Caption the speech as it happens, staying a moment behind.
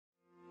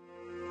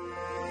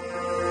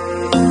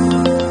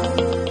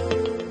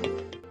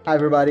Hi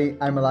everybody,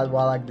 I'm Elad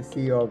Walach, the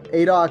CEO of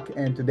Aidoc,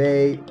 and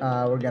today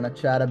we're going to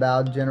chat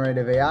about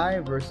generative AI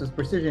versus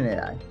precision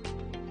AI.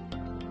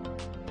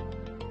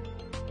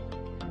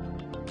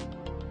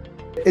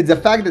 It's the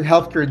fact that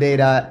healthcare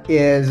data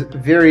is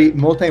very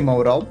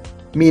multimodal,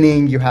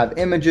 meaning you have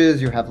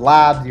images, you have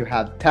labs, you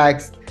have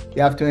text,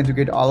 you have to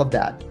integrate all of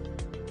that.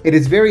 It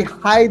is very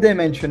high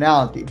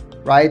dimensionality,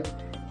 right?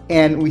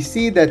 And we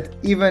see that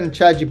even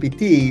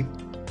ChatGPT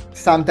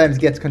sometimes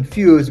gets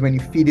confused when you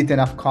feed it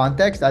enough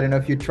context. I don't know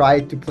if you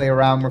try to play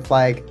around with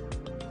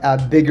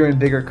bigger and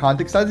bigger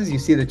context sizes, you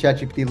see that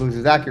ChatGPT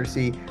loses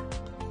accuracy.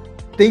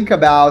 Think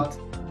about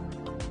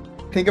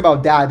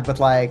that, but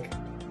like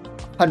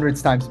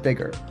hundreds times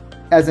bigger.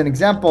 As an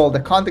example, the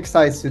context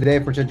size today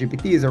for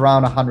ChatGPT is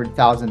around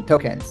 100,000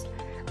 tokens.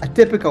 A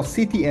typical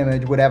CT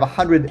image would have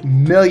 100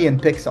 million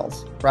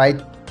pixels,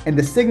 right? And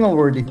the signal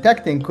we're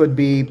detecting could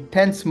be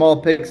 10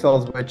 small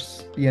pixels,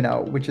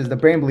 which is the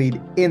brain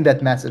bleed in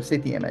that massive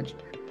CT image.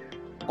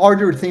 Are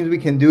there things we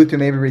can do to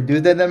maybe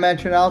reduce that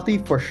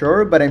dimensionality? For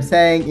sure, but I'm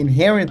saying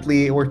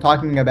inherently, we're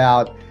talking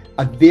about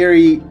a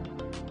very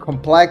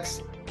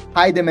complex,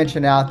 high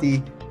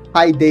dimensionality,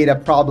 high data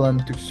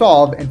problem to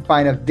solve and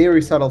find a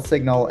very subtle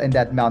signal in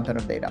that mountain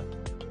of data.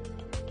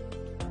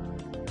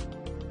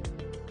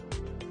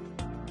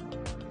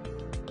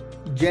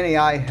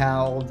 GenAI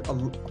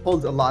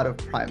holds a lot of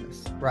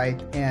promise,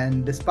 right?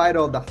 And despite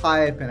all the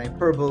hype and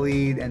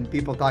hyperbole and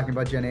people talking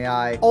about GenAI,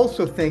 I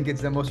also think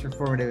it's the most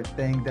informative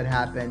thing that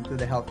happened to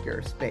the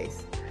healthcare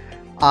space.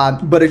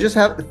 But I just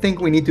think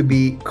we need to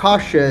be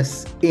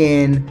cautious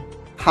in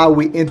how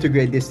we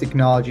integrate this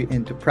technology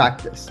into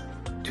practice.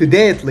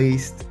 Today, at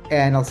least,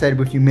 and I'll say it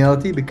with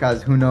humility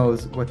because who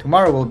knows what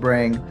tomorrow will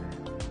bring,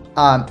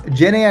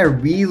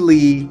 GenAI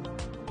really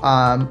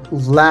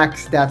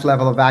lacks that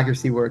level of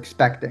accuracy we're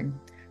expecting.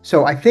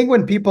 So I think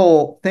when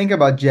people think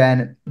about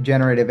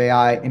generative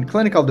AI in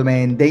clinical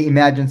domain, they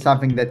imagine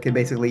something that could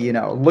basically,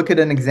 look at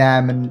an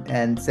exam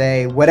and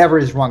say whatever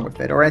is wrong with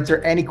it or answer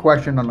any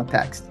question on a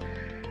text.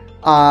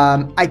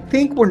 I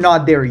think we're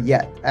not there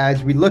yet.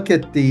 As we look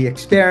at the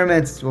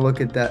experiments, we look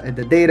at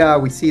the data,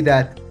 we see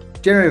that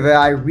generative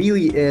AI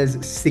really is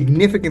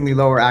significantly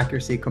lower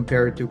accuracy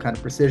compared to kind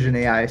of precision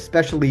AI,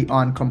 especially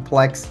on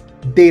complex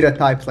data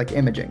types like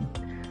imaging.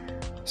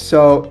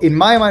 So in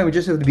my mind, we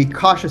just have to be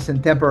cautious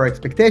and temper our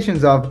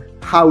expectations of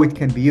how it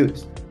can be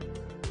used.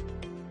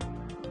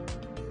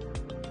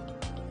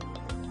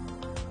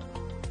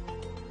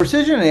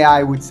 Precision AI,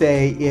 I would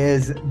say,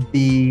 is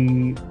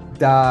the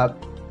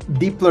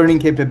deep learning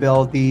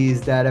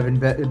capabilities that have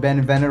been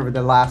invented over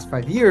the last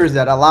 5 years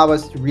that allow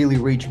us to really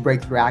reach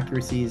breakthrough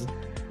accuracies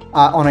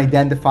on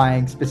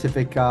identifying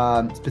specific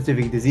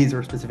disease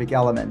or specific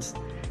elements.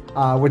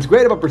 What's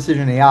great about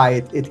precision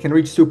AI, it can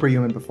reach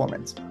superhuman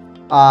performance.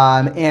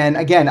 And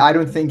again, I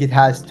don't think it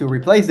has to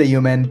replace the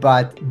human,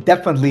 but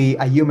definitely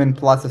a human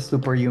plus a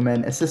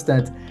superhuman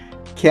assistant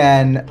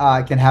can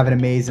have an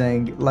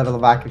amazing level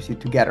of accuracy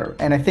together.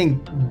 And I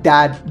think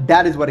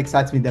that is what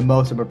excites me the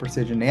most about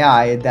precision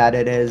AI, that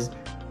it is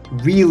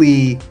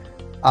really,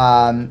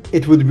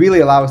 it would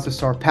really allow us to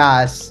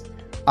surpass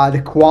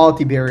the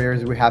quality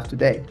barriers we have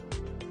today.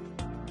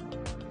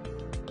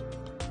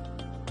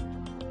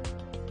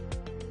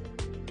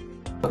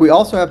 We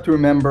also have to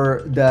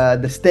remember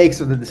the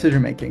stakes of the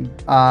decision making.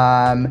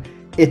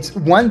 It's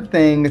one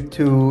thing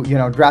to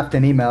draft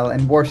an email,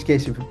 and worst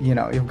case,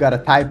 you've got a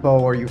typo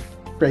or you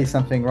phrase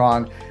something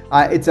wrong.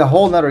 It's a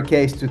whole nother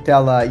case to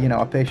tell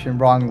a patient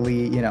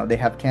wrongly they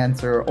have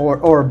cancer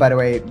or by the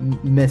way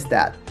miss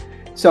that.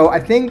 So I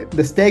think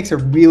the stakes are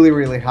really,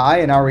 really high,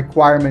 and our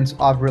requirements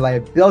of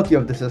reliability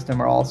of the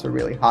system are also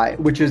really high,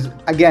 which is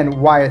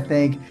again why I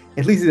think,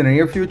 at least in the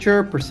near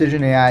future,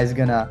 precision AI is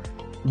gonna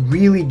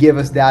really give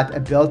us that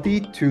ability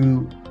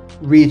to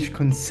reach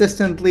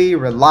consistently,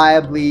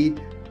 reliably,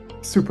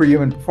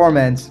 superhuman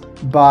performance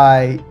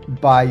by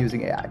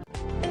using AI.